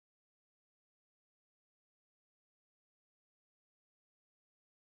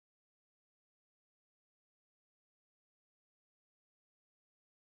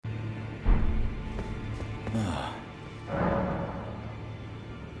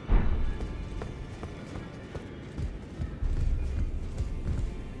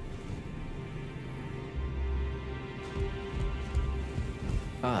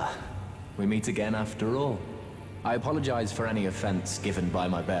Ah, we meet again after all. I apologize for any offense given by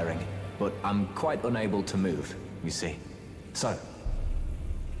my bearing, but I'm quite unable to move, you see. So,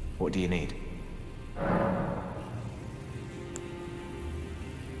 what do you need?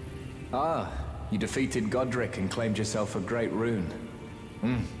 Ah, you defeated Godric and claimed yourself a great rune.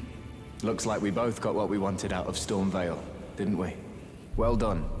 Looks like we both got what we wanted out of Stormveil, didn't we? Well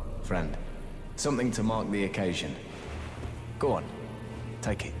done, friend. Something to mark the occasion. Go on,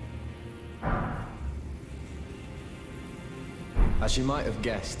 take it. As you might have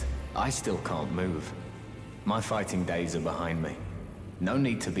guessed, I still can't move. My fighting days are behind me. No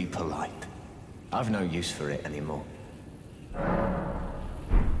need to be polite. I've no use for it anymore.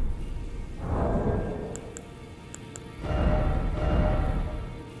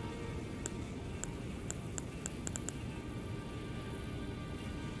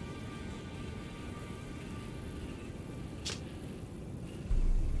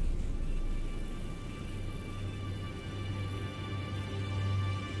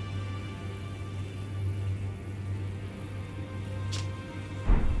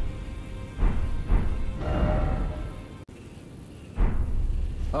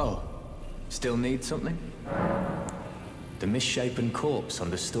 Oh, still need something? The misshapen corpse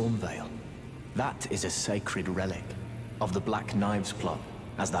under Stormveil. That is a sacred relic of the Black Knives plot,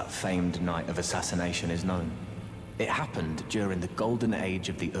 as that famed night of assassination is known. It happened during the golden age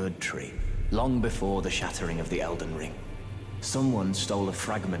of the Erd Tree, long before the shattering of the Elden Ring. Someone stole a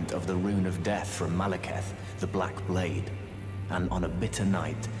fragment of the Rune of Death from Malekith, the Black Blade, and on a bitter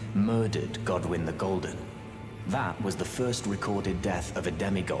night, murdered Godwyn the Golden. That was the first recorded death of a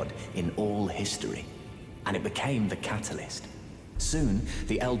demigod in all history, and it became the catalyst. Soon,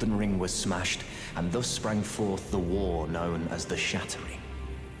 the Elden Ring was smashed, and thus sprang forth the war known as the Shattering.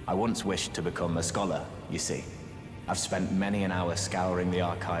 I once wished to become a scholar, you see. I've spent many an hour scouring the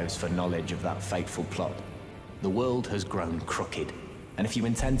archives for knowledge of that fateful plot. The world has grown crooked, and if you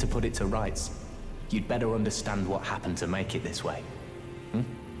intend to put it to rights, you'd better understand what happened to make it this way.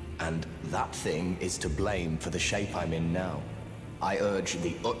 And that thing is to blame for the shape I'm in now. I urge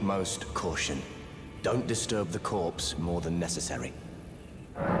the utmost caution. Don't disturb the corpse more than necessary.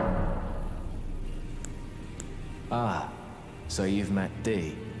 Ah, so you've met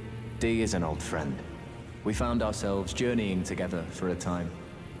Dee. Dee is an old friend. We found ourselves journeying together for a time,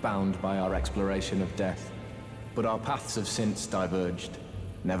 bound by our exploration of death. But our paths have since diverged,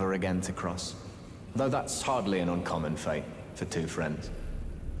 never again to cross. Though that's hardly an uncommon fate for two friends.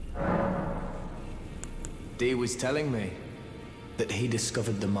 Dee was telling me that he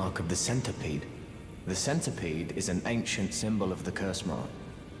discovered the mark of the centipede. The centipede is an ancient symbol of the curse mark.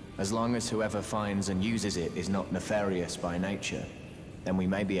 As long as whoever finds and uses it is not nefarious by nature, then we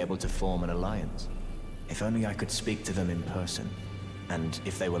may be able to form an alliance. If only I could speak to them in person, and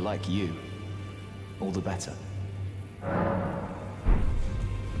if they were like you, all the better.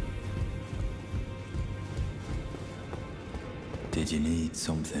 Did you need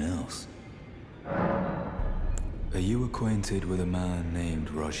something else? Are you acquainted with a man named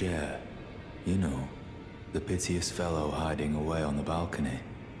Rogier? You know, the piteous fellow hiding away on the balcony.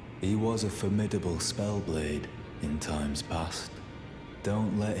 He was a formidable spellblade in times past.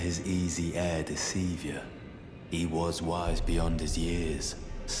 Don't let his easy air deceive you. He was wise beyond his years,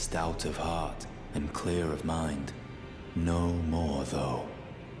 stout of heart and clear of mind. No more, though.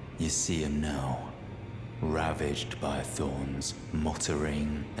 You see him now, ravaged by thorns,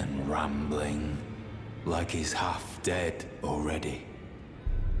 muttering and rambling, like he's half dead already.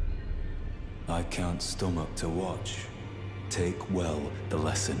 I can't stomach to watch. Take well the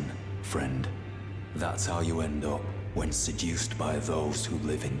lesson, friend. That's how you end up when seduced by those who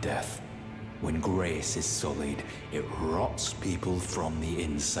live in death. When grace is sullied, it rots people from the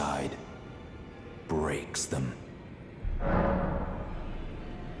inside, breaks them.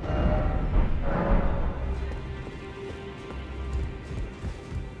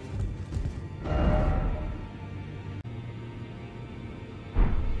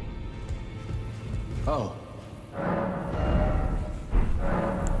 Oh.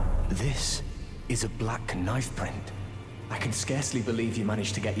 This is a black knife print. I can scarcely believe you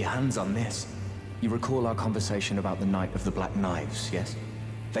managed to get your hands on this. You recall our conversation about the Night of the Black Knives, yes?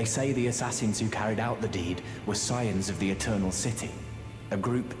 They say the assassins who carried out the deed were scions of the Eternal City, a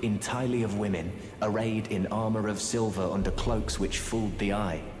group entirely of women, arrayed in armor of silver under cloaks which fooled the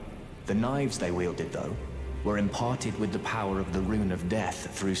eye. The knives they wielded, though, were imparted with the power of the Rune of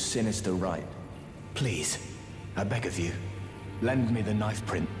Death through sinister rite. Please, I beg of you, lend me the knife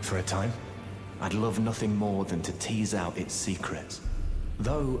print for a time. I'd love nothing more than to tease out its secrets.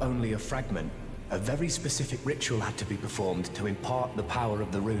 Though only a fragment, a very specific ritual had to be performed to impart the power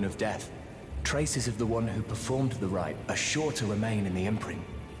of the Rune of Death. Traces of the one who performed the rite are sure to remain in the imprint.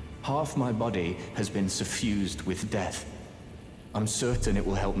 Half my body has been suffused with death. I'm certain it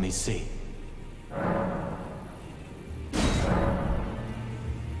will help me see.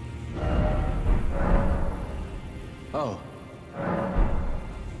 Oh.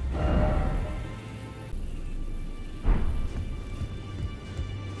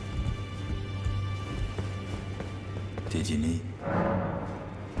 Did you need?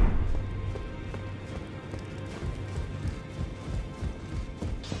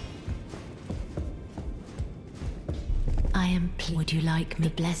 I am pleased. Would you like me?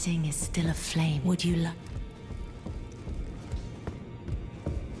 The blessing is still aflame. Would you like?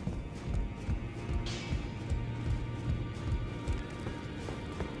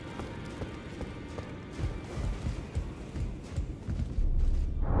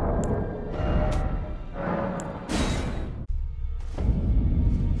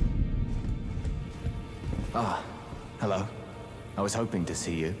 Ah, hello. I was hoping to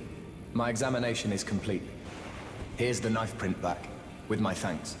see you. My examination is complete. Here's the knife print back, with my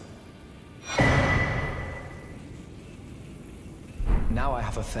thanks. Now I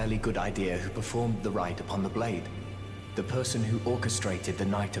have a fairly good idea who performed the rite upon the blade. The person who orchestrated the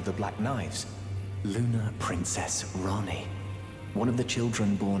Night of the Black Knives. Lunar Princess Ranni. One of the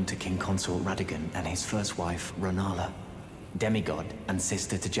children born to King Consort Radagon and his first wife, Ranala. Demigod and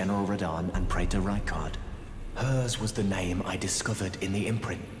sister to General Radahn and Praetor Rykard. Hers was the name I discovered in the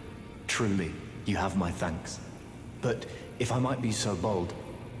imprint. Truly, you have my thanks. But if I might be so bold,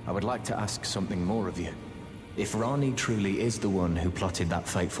 I would like to ask something more of you. If Ranni truly is the one who plotted that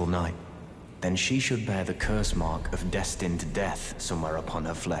fateful night, then she should bear the curse mark of destined death somewhere upon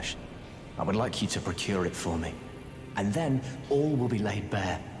her flesh. I would like you to procure it for me. And then all will be laid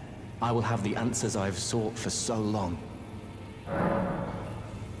bare. I will have the answers I have sought for so long.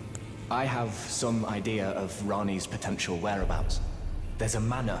 I have some idea of Ranni's potential whereabouts. There's a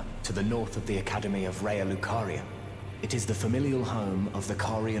manor to the north of the Academy of Rea Lucaria. It is the familial home of the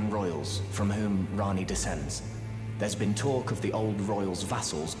Carian royals, from whom Ranni descends. There's been talk of the old royals'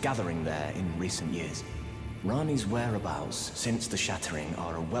 vassals gathering there in recent years. Ranni's whereabouts since the Shattering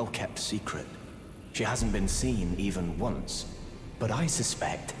are a well-kept secret. She hasn't been seen even once, but I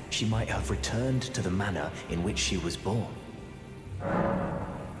suspect she might have returned to the manor in which she was born.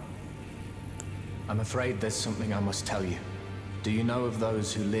 I'm afraid there's something I must tell you. Do you know of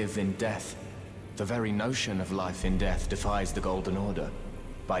those who live in death? The very notion of life in death defies the Golden Order.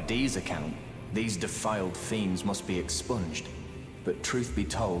 By Dee's account, these defiled fiends must be expunged. But truth be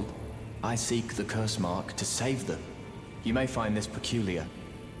told, I seek the curse mark to save them. You may find this peculiar,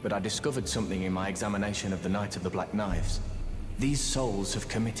 but I discovered something in my examination of the Night of the Black Knives. These souls have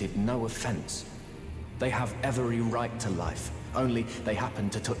committed no offense. They have every right to life, only they happen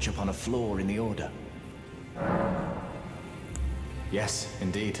to touch upon a flaw in the Order. Yes,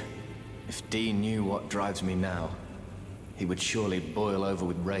 indeed. If Dee knew what drives me now, he would surely boil over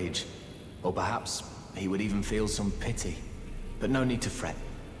with rage. Or perhaps he would even feel some pity. But no need to fret.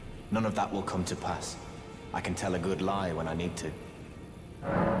 None of that will come to pass. I can tell a good lie when I need to.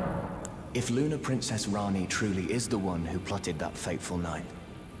 If Lunar Princess Ranni truly is the one who plotted that fateful night,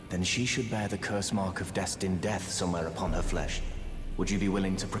 then she should bear the curse mark of destined death somewhere upon her flesh. Would you be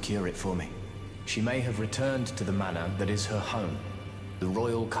willing to procure it for me? She may have returned to the manor that is her home, the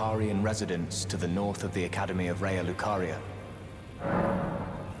royal Carian residence to the north of the Academy of Rea Lucaria.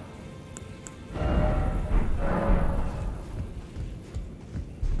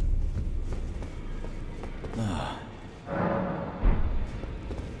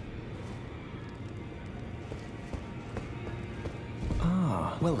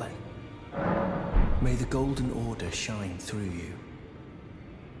 Well then, may the Golden Order shine through you.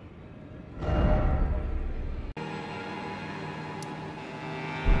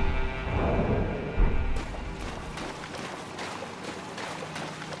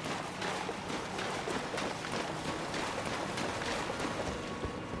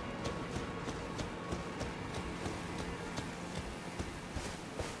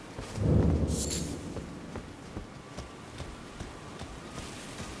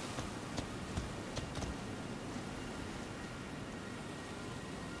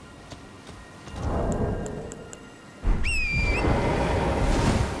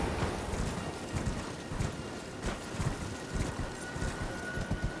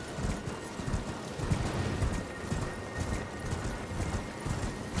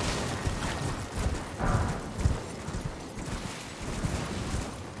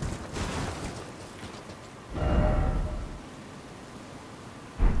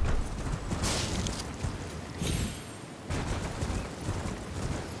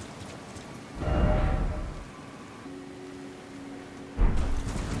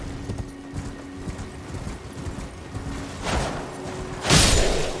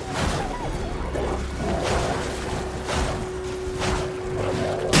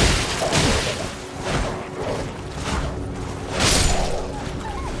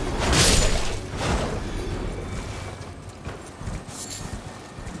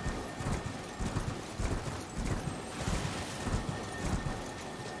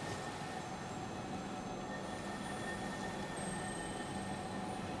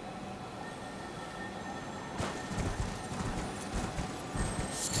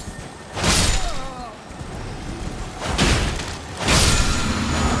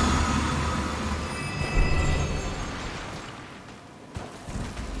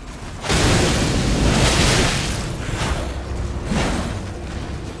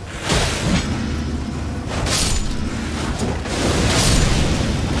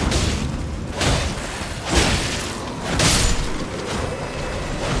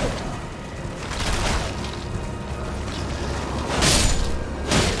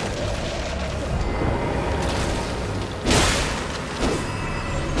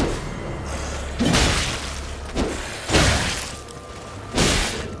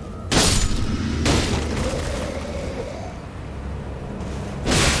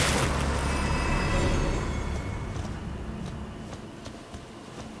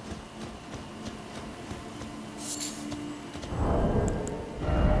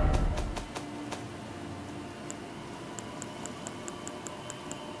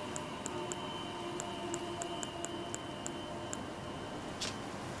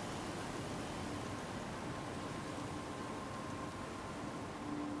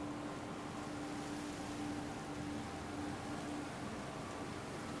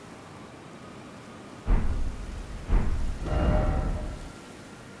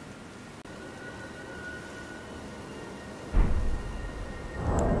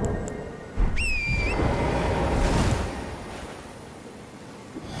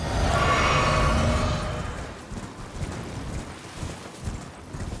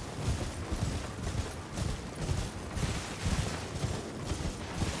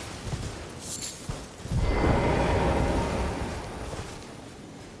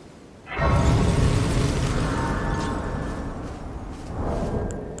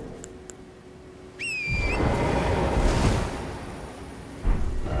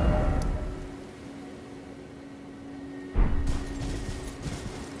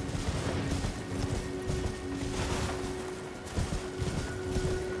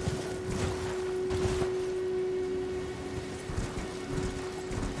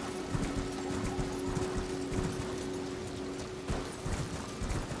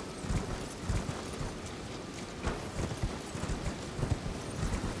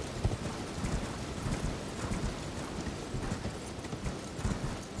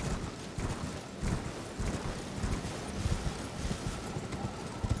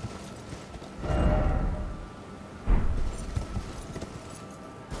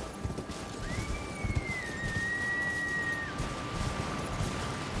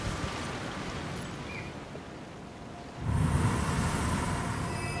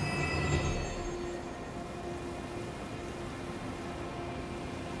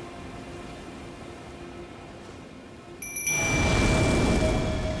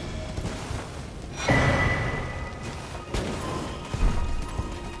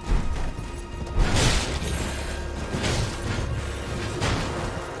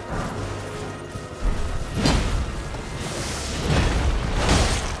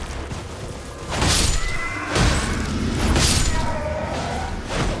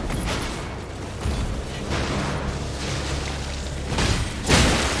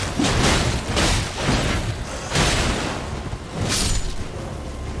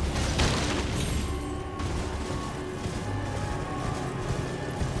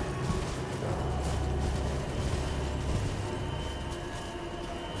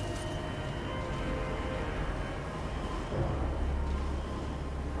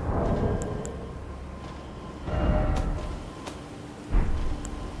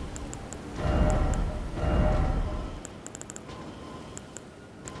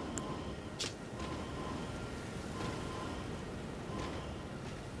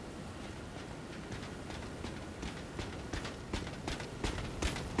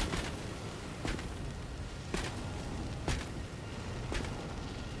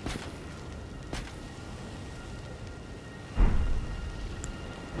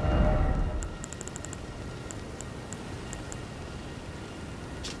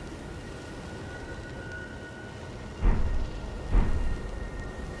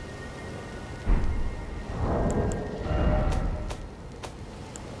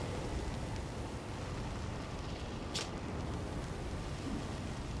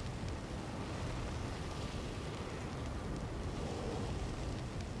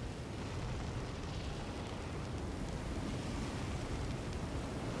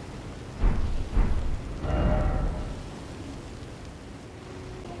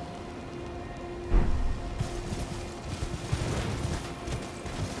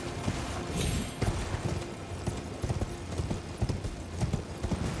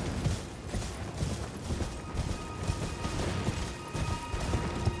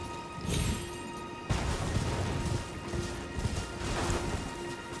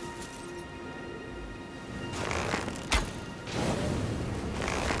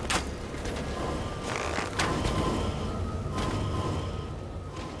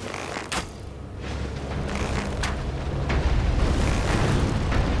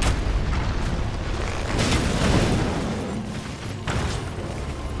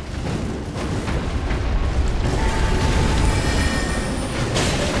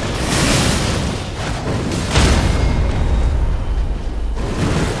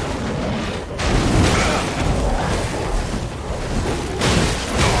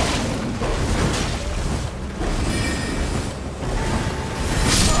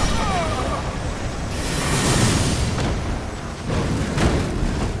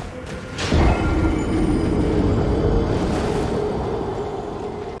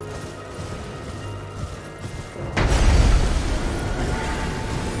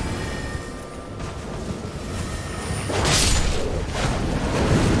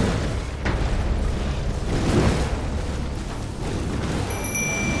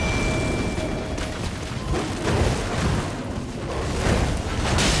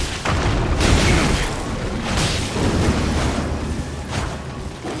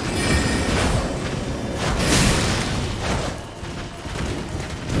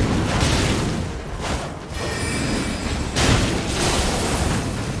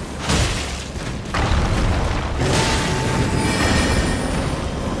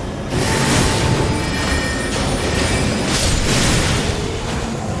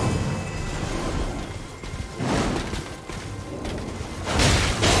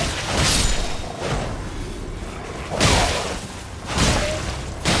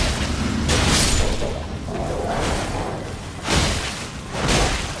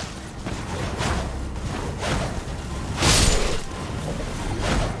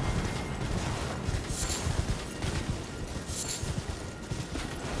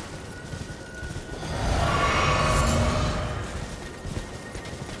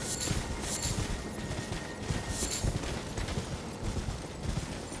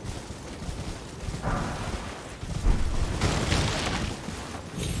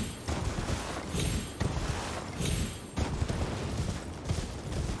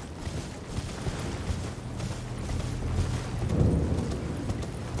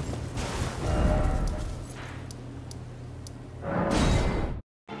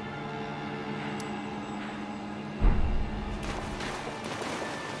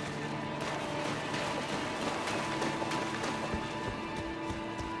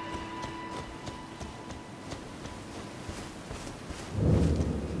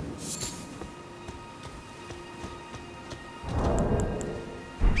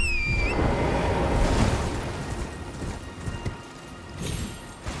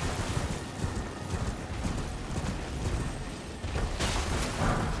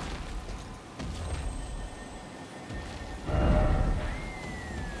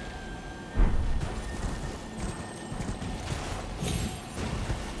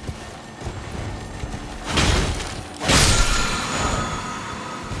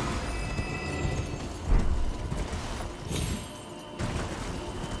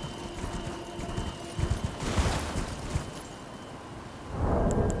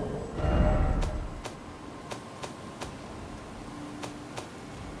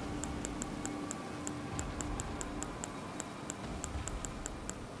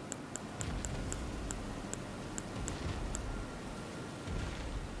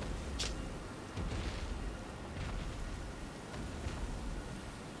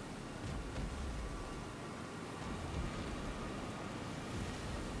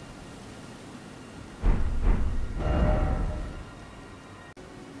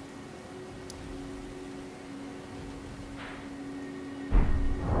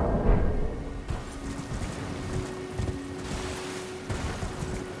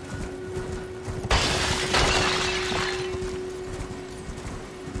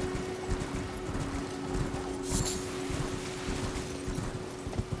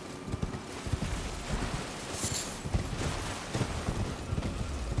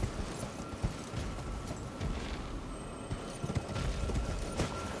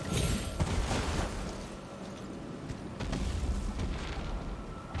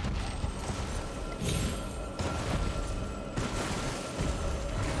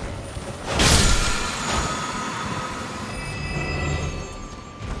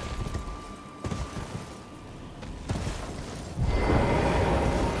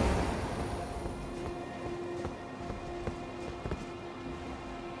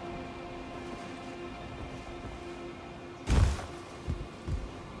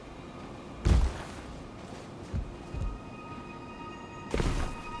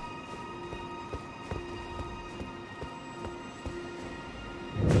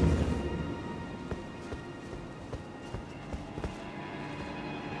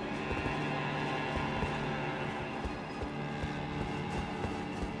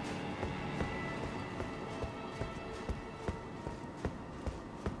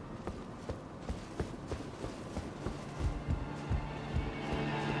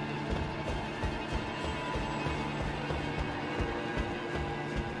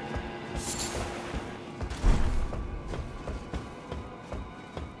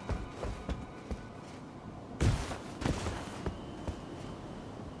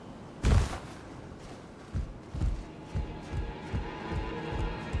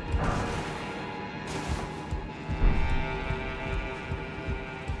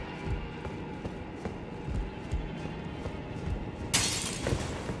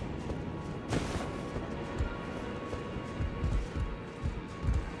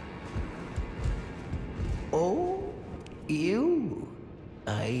 you?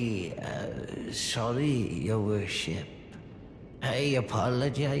 Sorry, your worship. I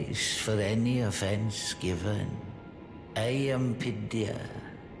apologize for any offense given. I am Pidia,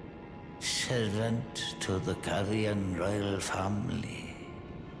 servant to the Carian royal family.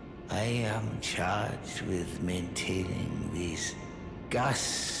 I am charged with maintaining these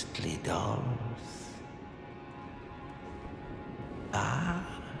ghastly dolls.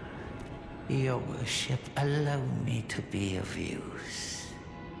 Your worship, allow me to be of use.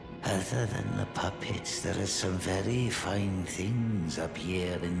 Other than the puppets, there are some very fine things up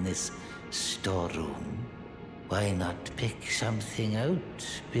here in this storeroom. Why not pick something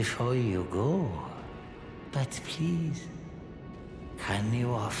out before you go? But please, can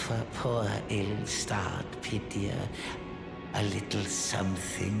you offer poor ill-starred Pidia a little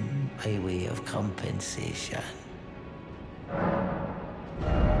something by way of compensation?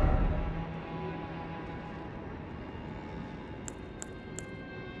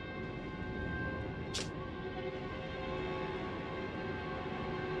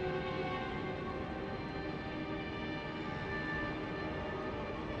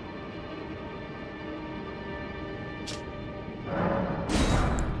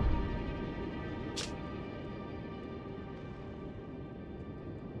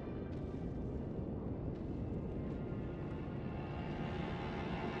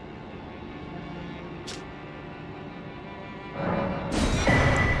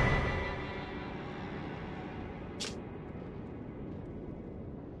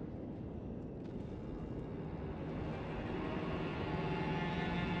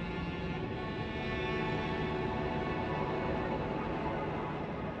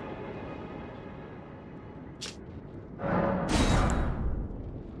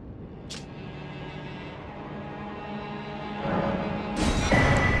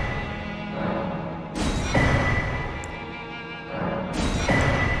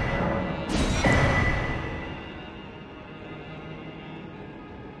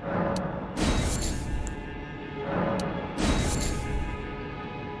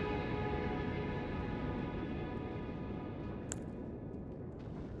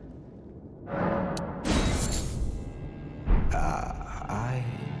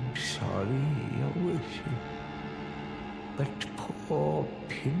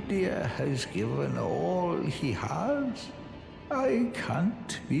 Pidia has given all he has. I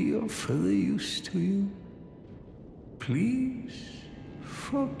can't be of further use to you. Please,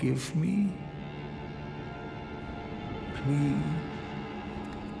 forgive me. Please,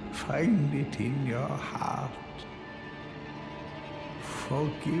 find it in your heart.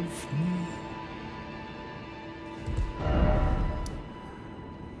 Forgive me.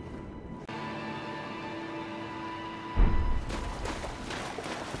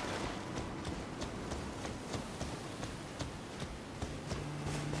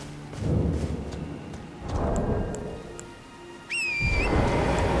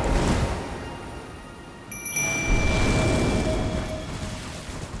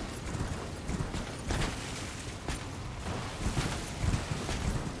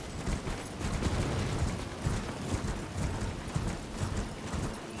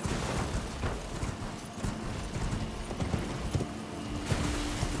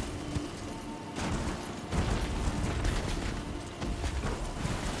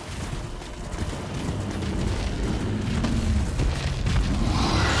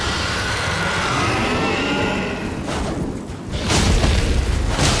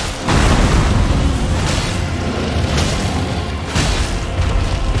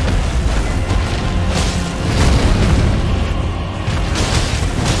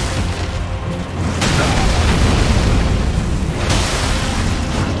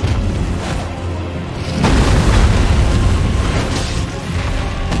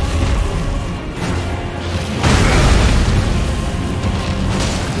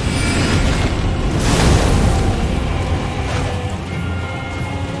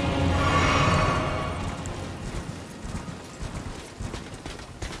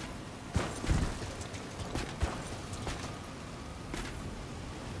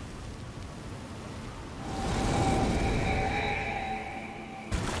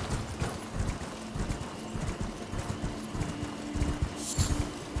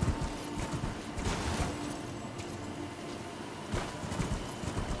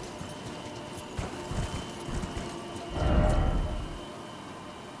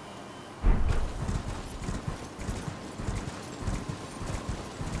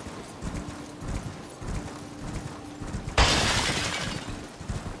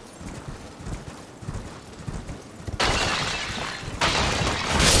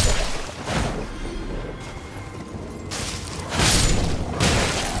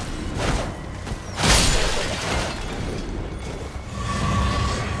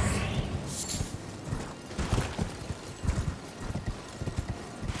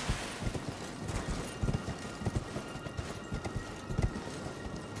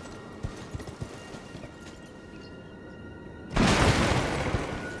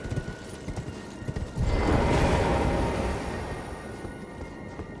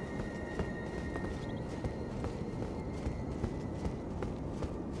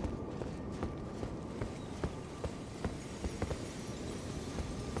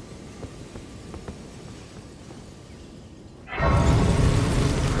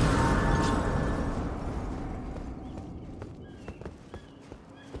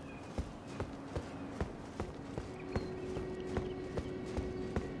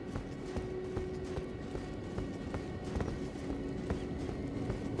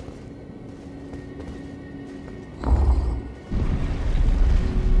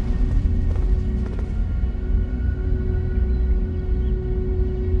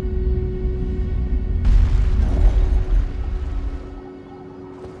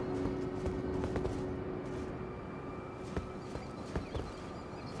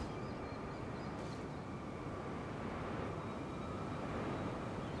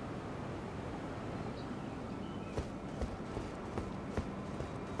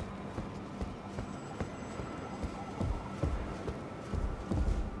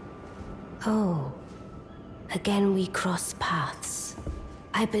 Oh, again we cross paths.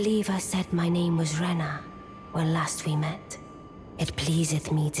 I believe I said my name was Renna when last we met. It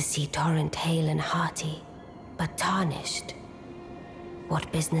pleaseth me to see Torrent hale and hearty, but tarnished.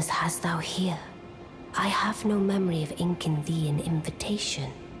 What business hast thou here? I have no memory of inking thee an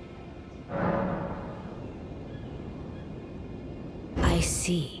invitation. I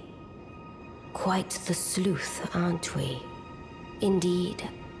see. Quite the sleuth, aren't we? Indeed,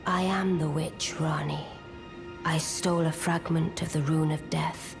 I am the witch, Ranni. I stole a fragment of the Rune of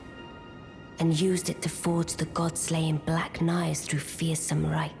Death, and used it to forge the god-slaying black knives through fearsome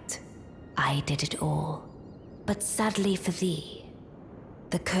rite. I did it all. But sadly for thee,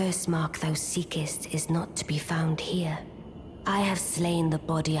 the curse mark thou seekest is not to be found here. I have slain the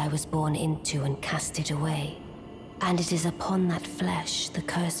body I was born into and cast it away, and it is upon that flesh the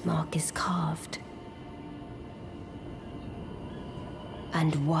curse mark is carved.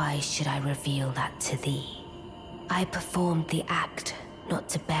 And why should I reveal that to thee? I performed the act not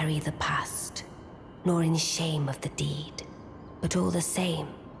to bury the past, nor in shame of the deed, but all the same,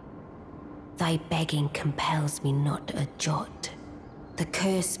 thy begging compels me not a jot. The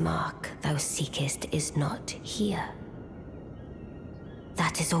curse mark thou seekest is not here.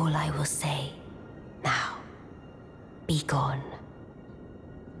 That is all I will say. Now, be gone.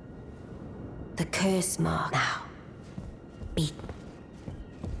 The curse mark now. Be.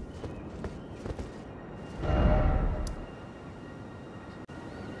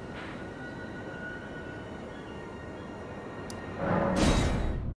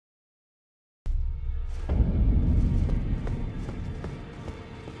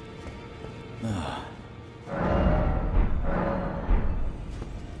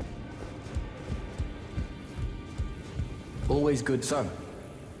 Always good, son.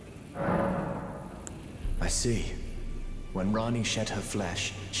 I see. When Ranni shed her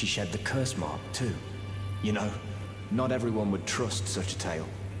flesh, she shed the curse mark too. You know, not everyone would trust such a tale.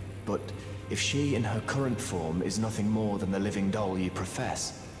 But if she in her current form is nothing more than the living doll you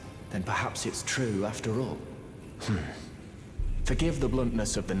profess, then perhaps it's true after all. Forgive the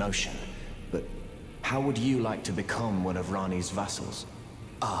bluntness of the notion, but how would you like to become one of Ranni's vassals?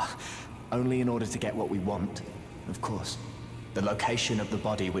 Only in order to get what we want, of course. The location of the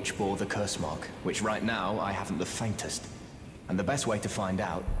body which bore the curse mark, which right now I haven't the faintest. And the best way to find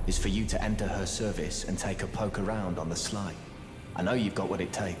out is for you to enter her service and take a poke around on the sly. I know you've got what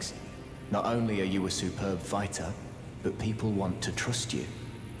it takes. Not only are you a superb fighter, but people want to trust you.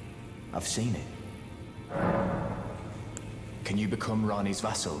 I've seen it. Can you become Ranni's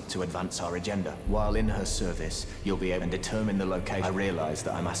vassal to advance our agenda? While in her service, you'll be able to determine the location. I realize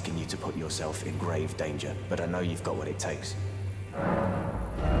that I'm asking you to put yourself in grave danger, but I know you've got what it takes.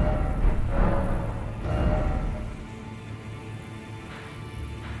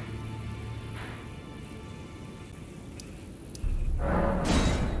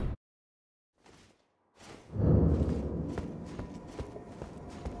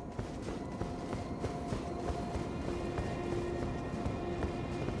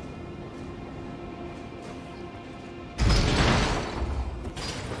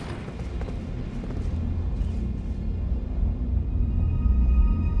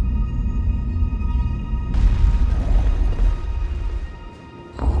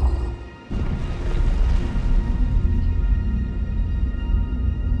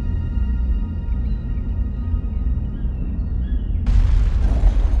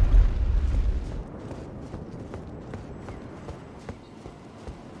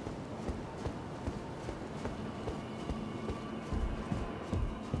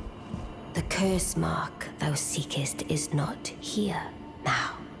 The curse mark thou seekest is not here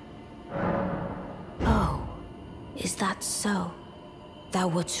now. Oh, is that so? Thou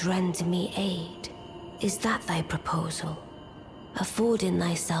wouldst render me aid? Is that thy proposal? Affording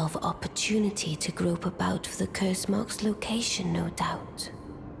thyself opportunity to grope about for the curse mark's location, no doubt.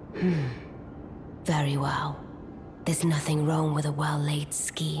 Very well. There's nothing wrong with a well-laid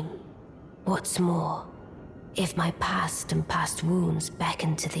scheme. What's more, if my past and past wounds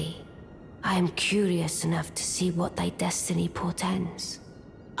beckon to thee, I am curious enough to see what thy destiny portends.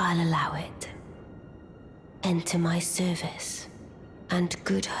 I'll allow it. Enter my service, and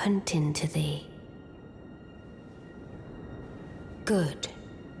good hunting to thee. Good.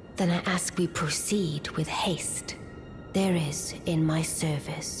 Then I ask we proceed with haste. There is, in my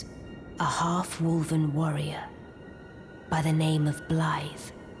service, a half-wolven warrior by the name of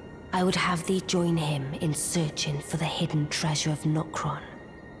Blythe. I would have thee join him in searching for the hidden treasure of Nokron,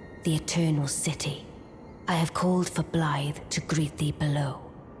 the Eternal City. I have called for Blythe to greet thee below.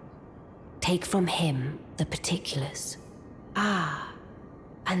 Take from him the particulars.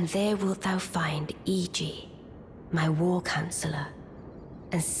 I And there wilt thou find Egi, my war counselor,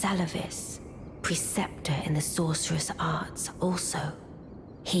 and Seluvis, preceptor in the sorcerous arts also.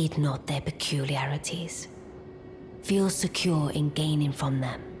 Heed not their peculiarities. Feel secure in gaining from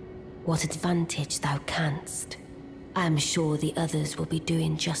them what advantage thou canst. I am sure the others will be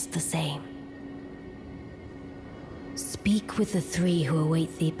doing just the same. Speak with the three who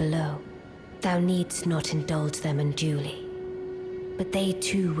await thee below. Thou needst not indulge them unduly, but they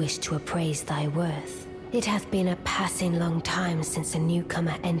too wish to appraise thy worth. It hath been a passing long time since a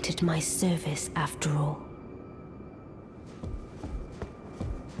newcomer entered my service, after all.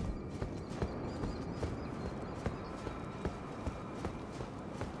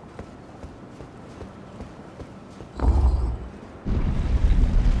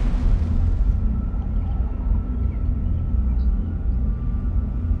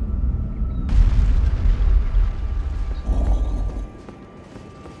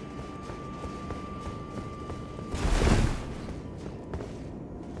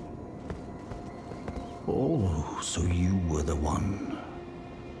 So you were the one.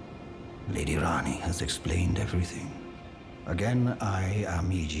 Lady Ranni has explained everything. Again, I am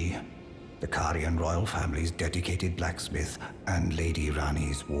Egi, the Carian royal family's dedicated blacksmith and Lady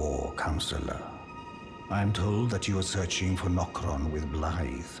Ranni's war counselor. I'm told that you are searching for Nokron with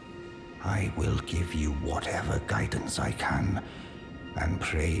Blythe. I will give you whatever guidance I can, and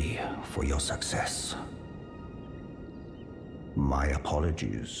pray for your success. My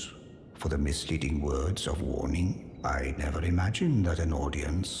apologies for the misleading words of warning. I never imagined that an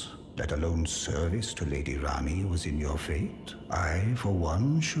audience, let alone service to Lady Ranni, was in your fate. I, for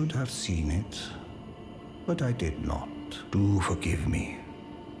one, should have seen it, but I did not. Do forgive me,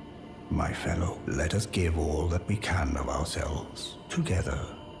 my fellow. Let us give all that we can of ourselves, together,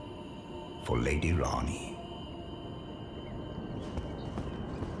 for Lady Ranni.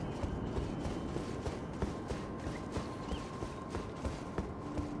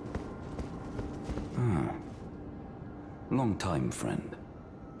 Long time, friend.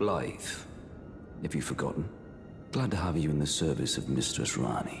 Blythe. Have you forgotten? Glad to have you in the service of Mistress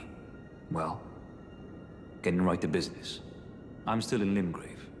Ranni. Well, getting right to business. I'm still in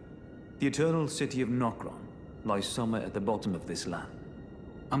Limgrave. The eternal city of Nokron lies somewhere at the bottom of this land.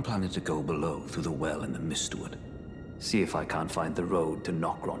 I'm planning to go below through the well in the Mistwood. See if I can't find the road to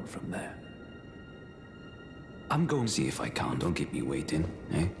Nokron from there. I'm going to see if I can. Don't keep me waiting,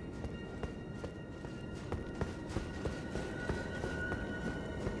 eh?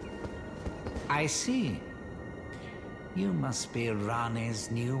 I see. You must be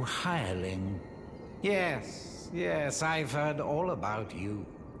Ranni's new hireling. Yes, I've heard all about you.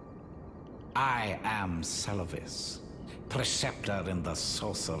 I am Seluvis, preceptor in the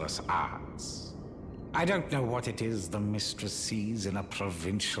sorcerous arts. I don't know what it is the mistress sees in a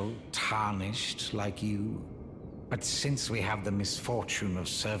provincial tarnished like you, but since we have the misfortune of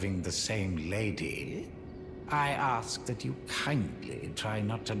serving the same lady, I ask that you kindly try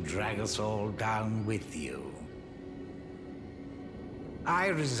not to drag us all down with you. I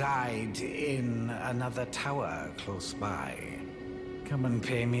reside in another tower close by. Come and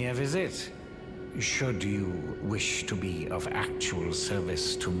pay me a visit, should you wish to be of actual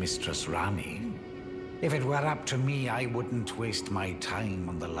service to Mistress Ranni. If it were up to me, I wouldn't waste my time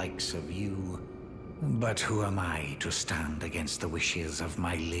on the likes of you. But who am I to stand against the wishes of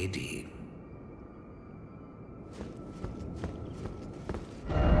my lady?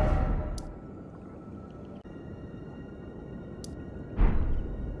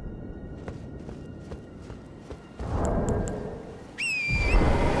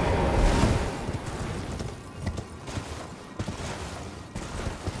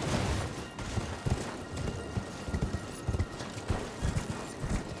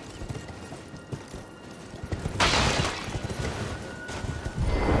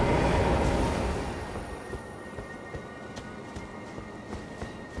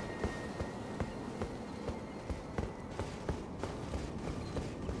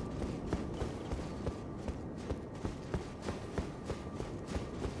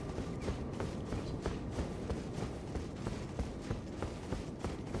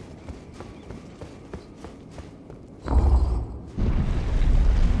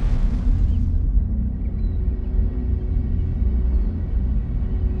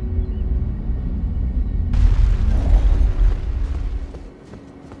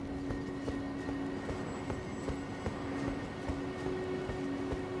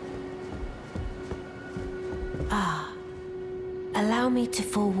 Allow me to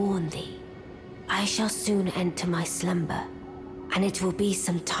forewarn thee. I shall soon enter my slumber, and it will be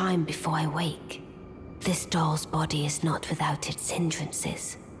some time before I wake. This doll's body is not without its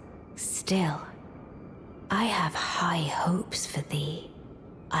hindrances. Still, I have high hopes for thee.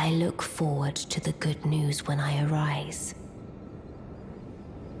 I look forward to the good news when I arise.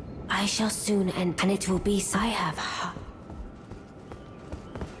 I shall soon end, and it will be I have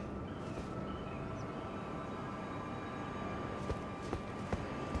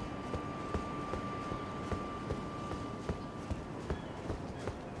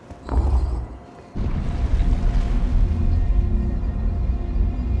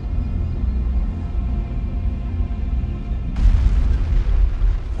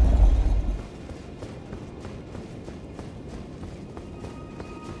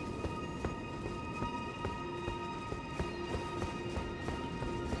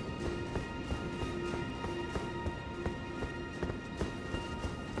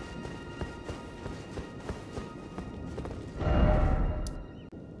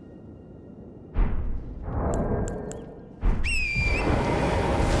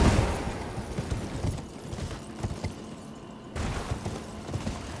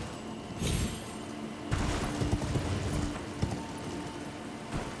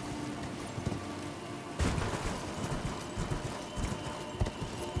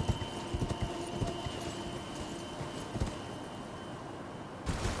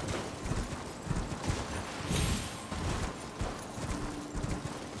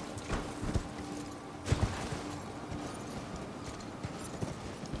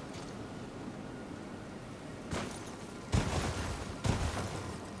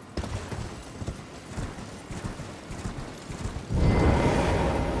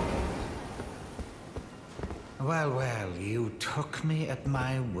Well, you took me at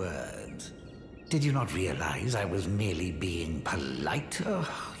my word. Did you not realize I was merely being polite?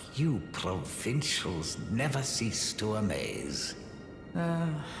 Oh, you provincials never cease to amaze.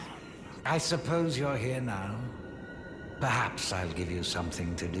 I suppose you're here now. Perhaps I'll give you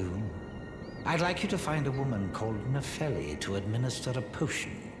something to do. I'd like you to find a woman called Nepheli to administer a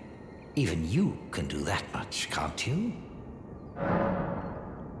potion. Even you can do that much, can't you?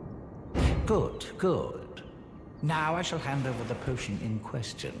 Good, good. Now I shall hand over the potion in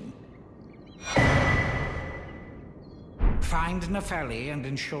question. Find Nepheli and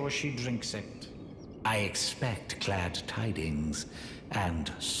ensure she drinks it. I expect glad tidings,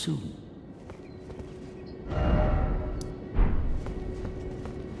 and soon.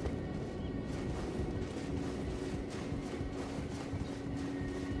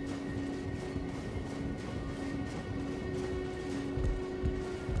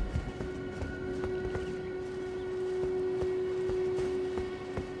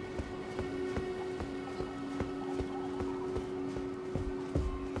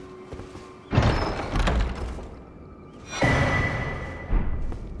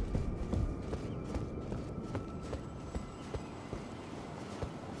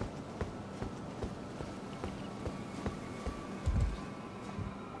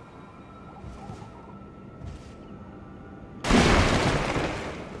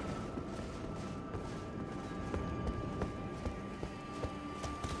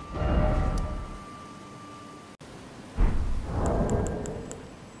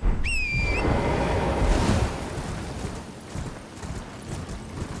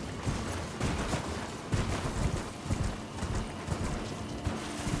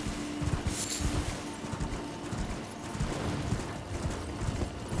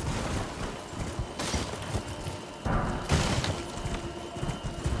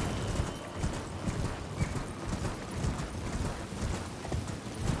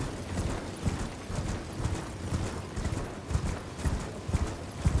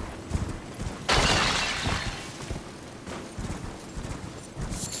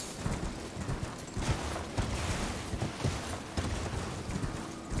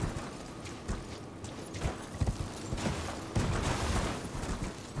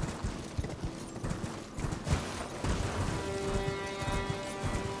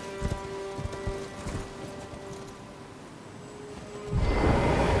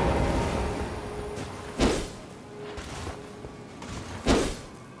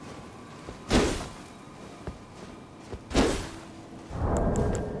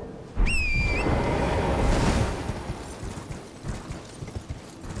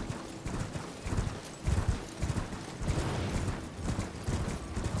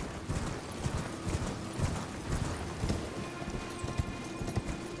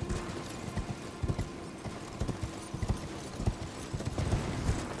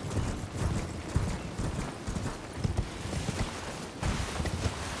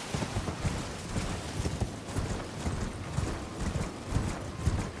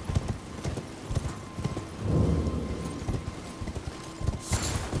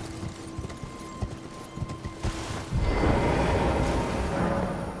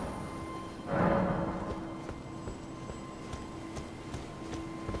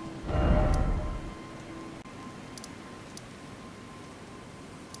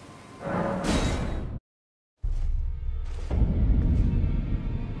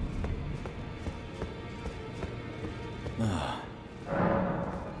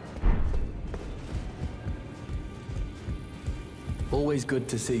 Always good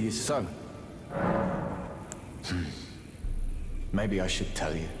to see you so. Maybe I should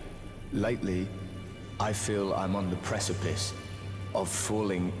tell you. Lately, I feel I'm on the precipice of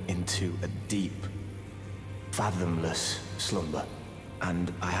falling into a deep, fathomless slumber.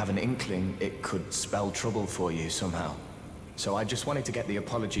 And I have an inkling it could spell trouble for you somehow. So I just wanted to get the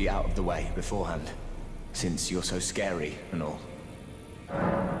apology out of the way beforehand, since you're so scary and all.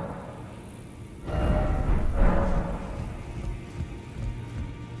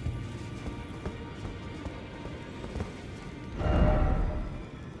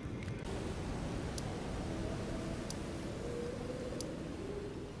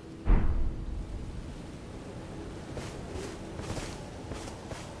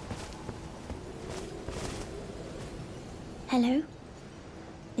 Hello?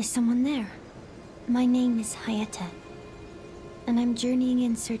 Is someone there? My name is Hyetta, and I'm journeying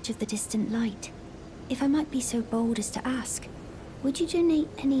in search of the distant light. If I might be so bold as to ask, would you donate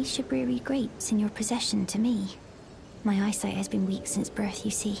any Shabriri grapes in your possession to me? My eyesight has been weak since birth,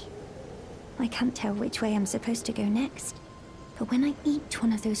 you see. I can't tell which way I'm supposed to go next, but when I eat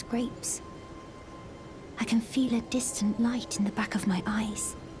one of those grapes, I can feel a distant light in the back of my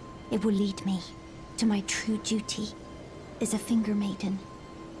eyes. It will lead me to my true duty as a finger maiden.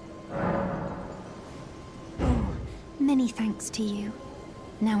 Oh, many thanks to you.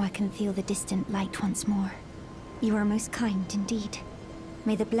 Now I can feel the distant light once more. You are most kind indeed.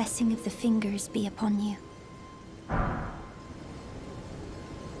 May the blessing of the fingers be upon you.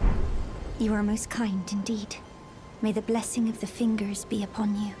 You are most kind indeed. May the blessing of the fingers be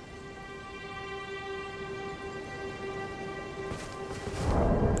upon you.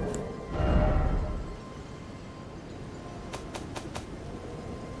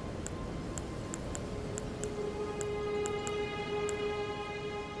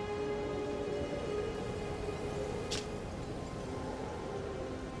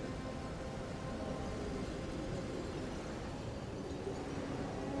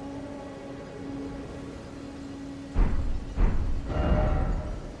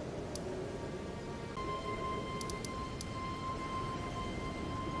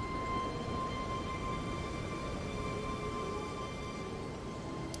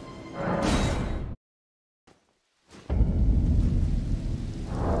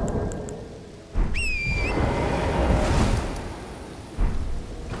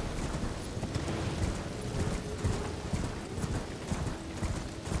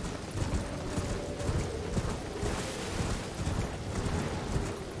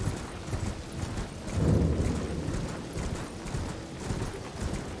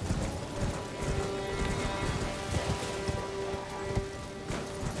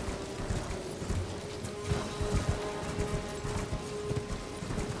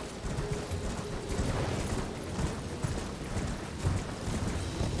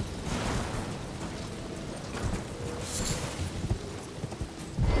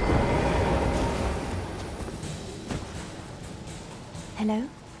 Hello?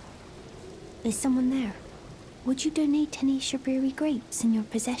 Is someone there? Would you donate any Shabriri grapes in your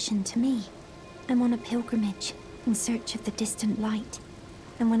possession to me? I'm on a pilgrimage in search of the distant light,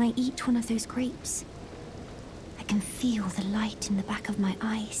 and when I eat one of those grapes, I can feel the light in the back of my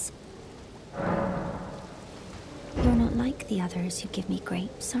eyes. You're not like the others who give me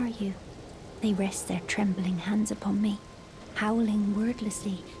grapes, are you? They rest their trembling hands upon me. Howling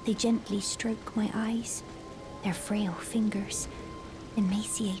wordlessly, they gently stroke my eyes. Their frail fingers,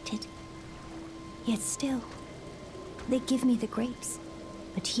 emaciated. Yet still, they give me the grapes.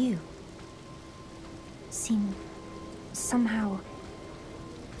 But you seem somehow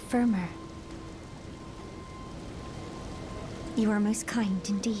firmer. You are most kind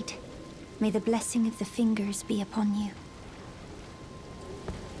indeed. May the blessing of the fingers be upon you.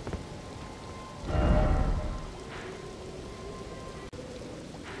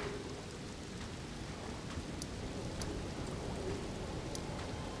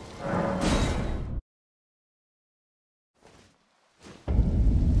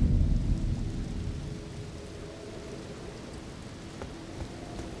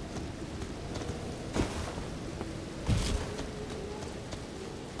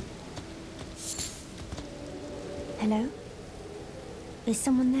 Hello? Is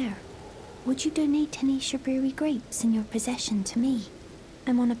someone there? Would you donate any Shabriri grapes in your possession to me?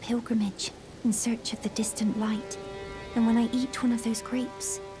 I'm on a pilgrimage in search of the distant light, and when I eat one of those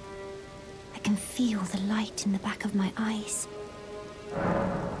grapes, I can feel the light in the back of my eyes.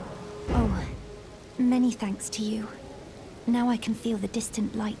 Oh, many thanks to you. Now I can feel the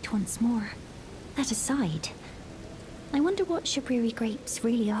distant light once more. That aside, I wonder what Shabriri grapes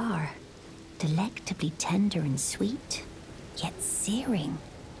really are. Delectably tender and sweet, yet searing.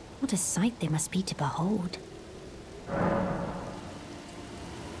 What a sight they must be to behold.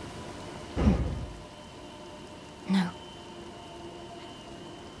 No.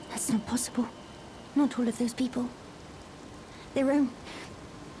 That's not possible. Not all of those people. Their own.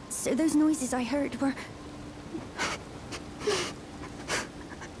 So those noises I heard were...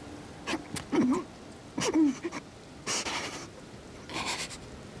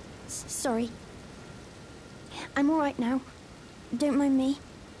 Sorry. I'm all right now. Don't mind me.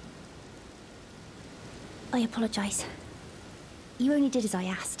 I apologize. You only did as I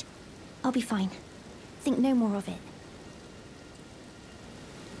asked. I'll be fine. Think no more of it.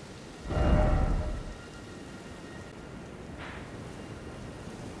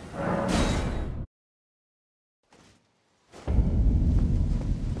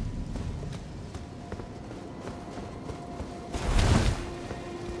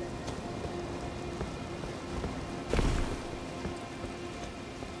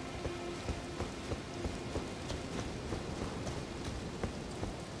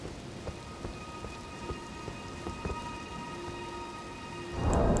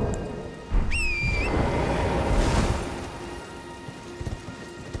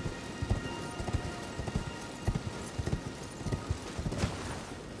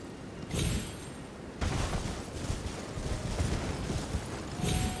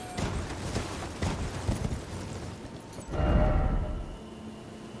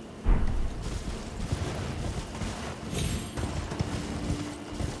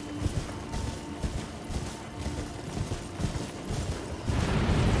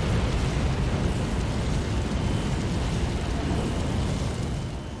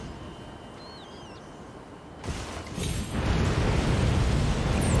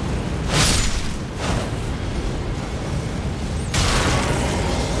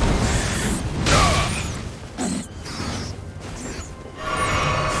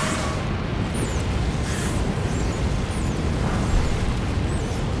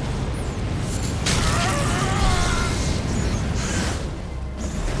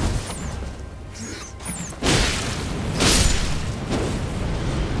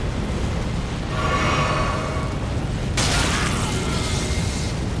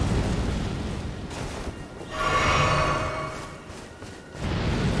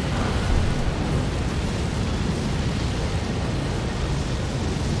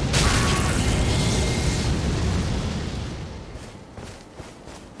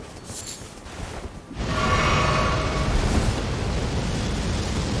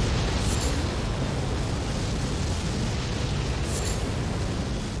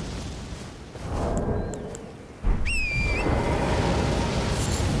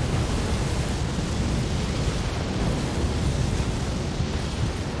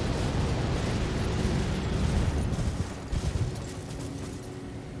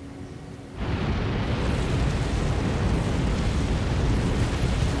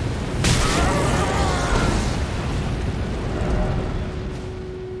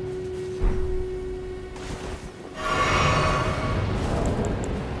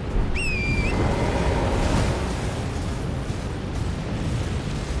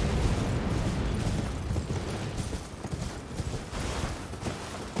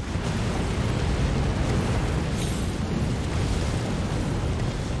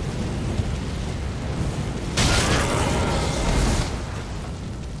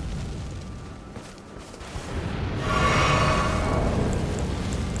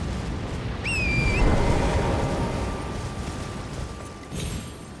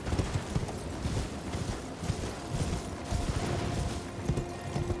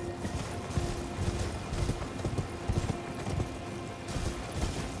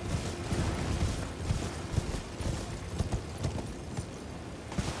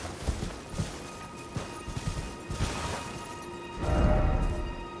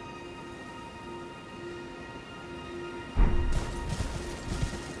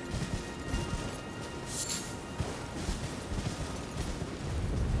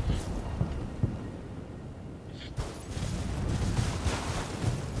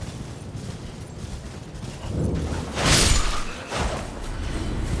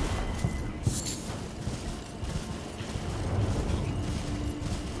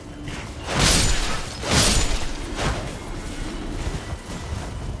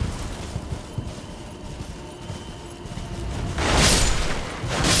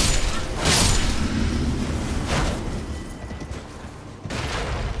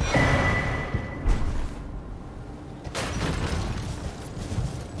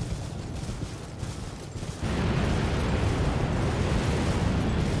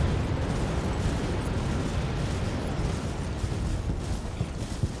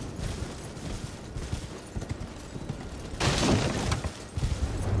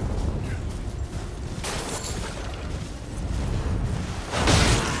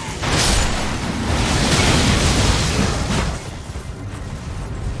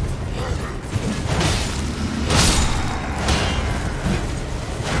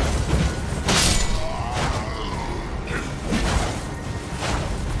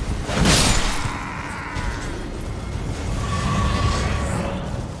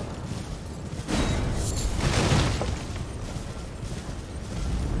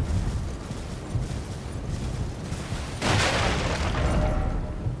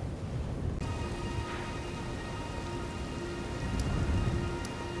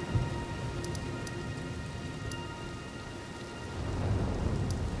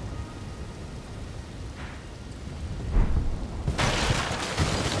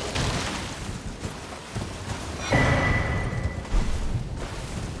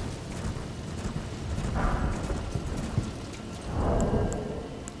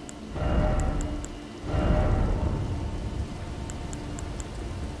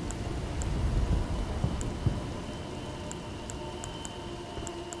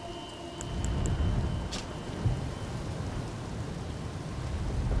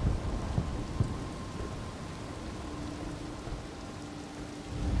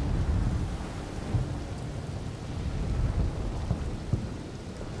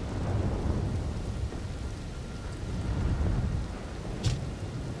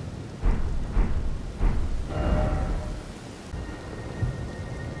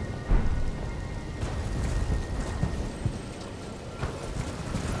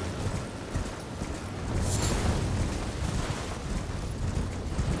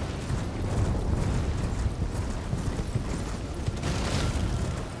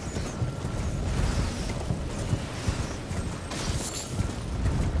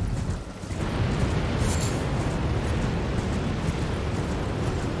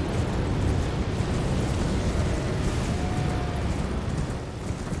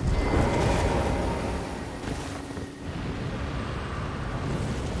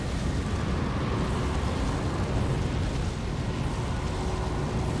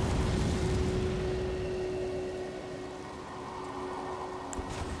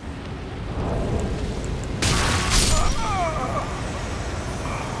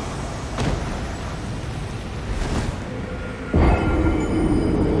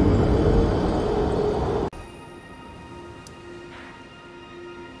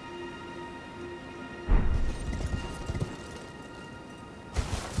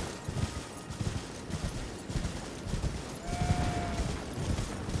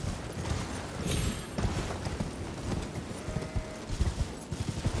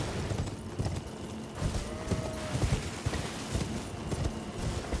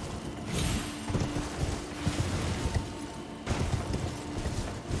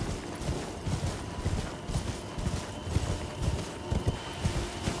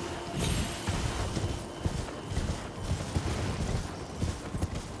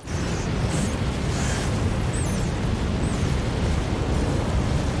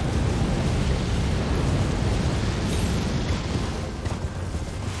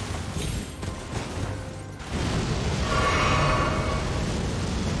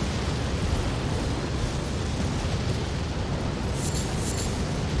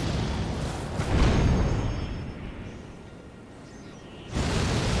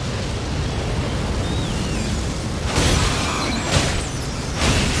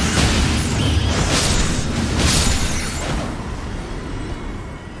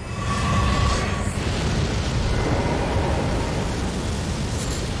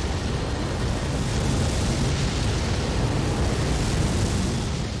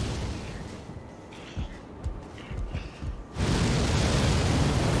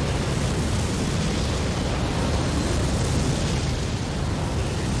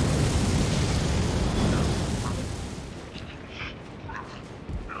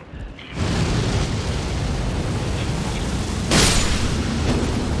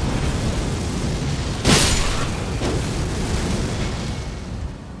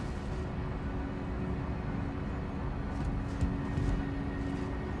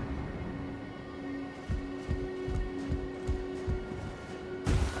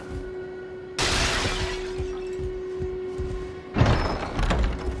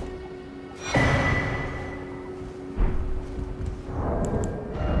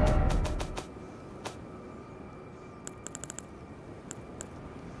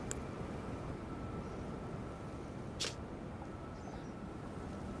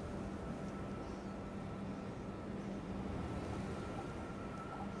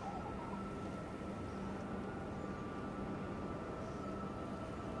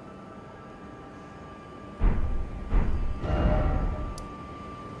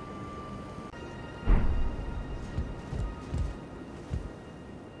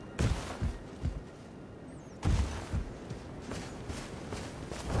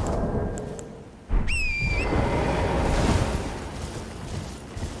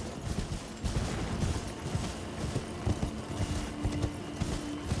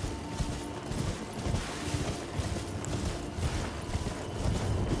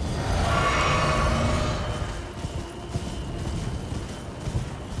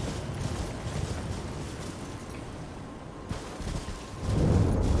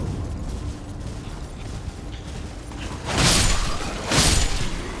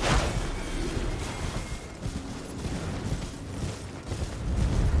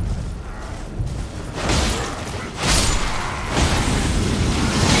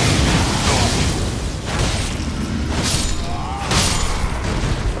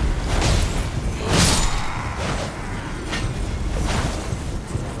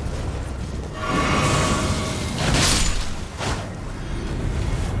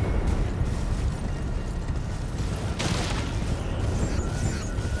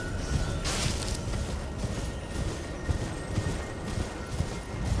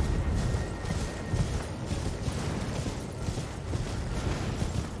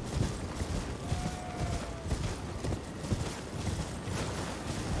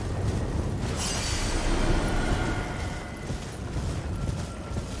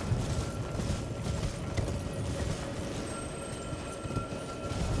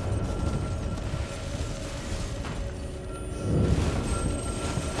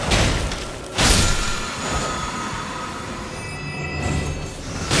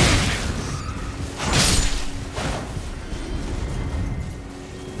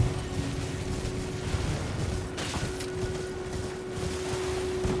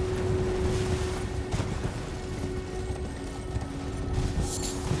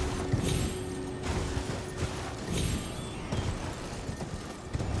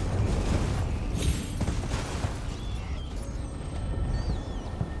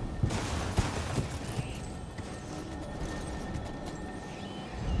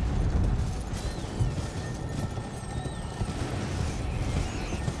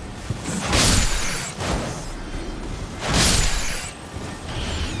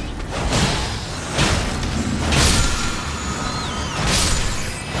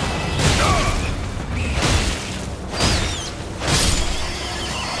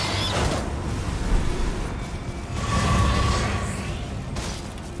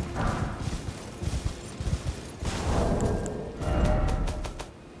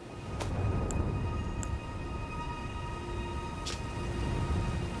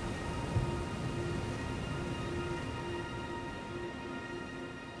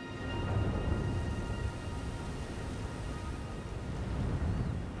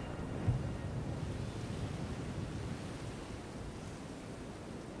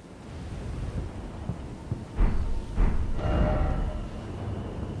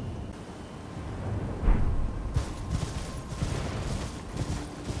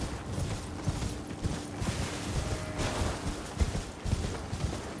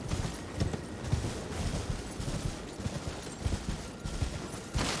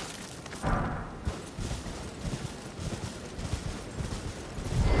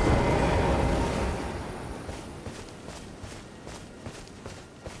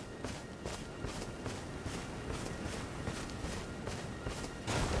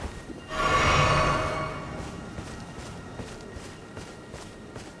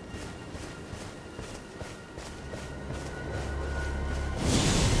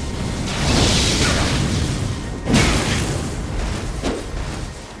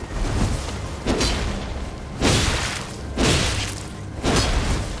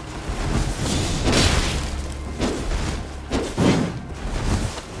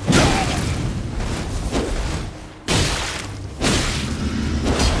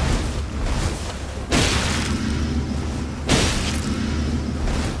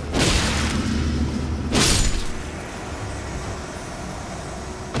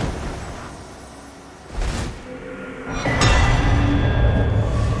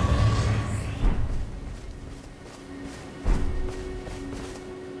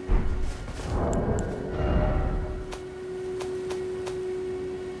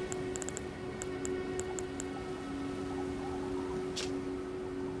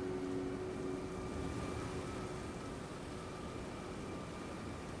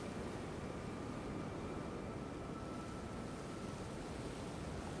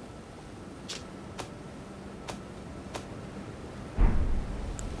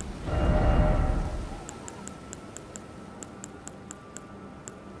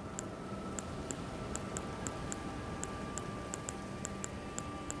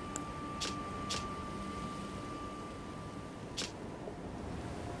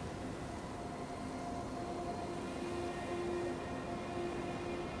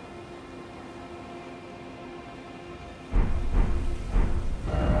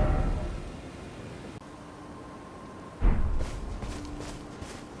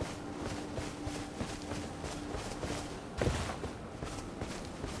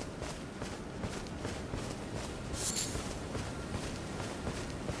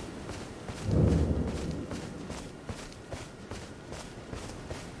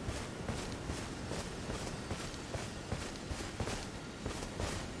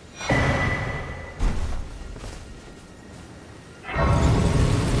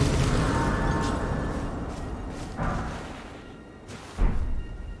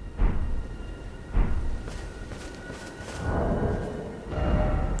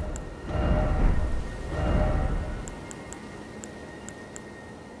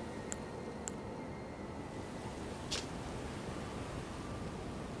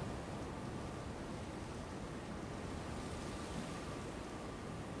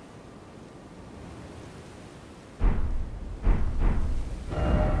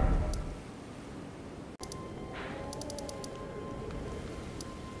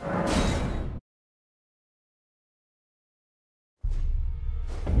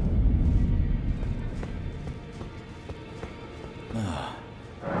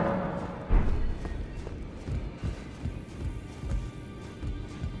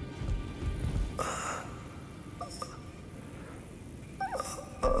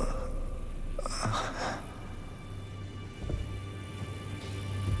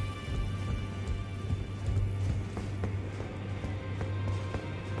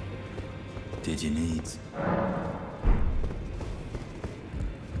 did you need?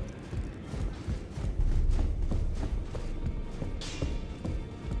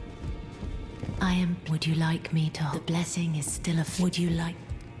 Would you like me to? The blessing is still a. Would you like?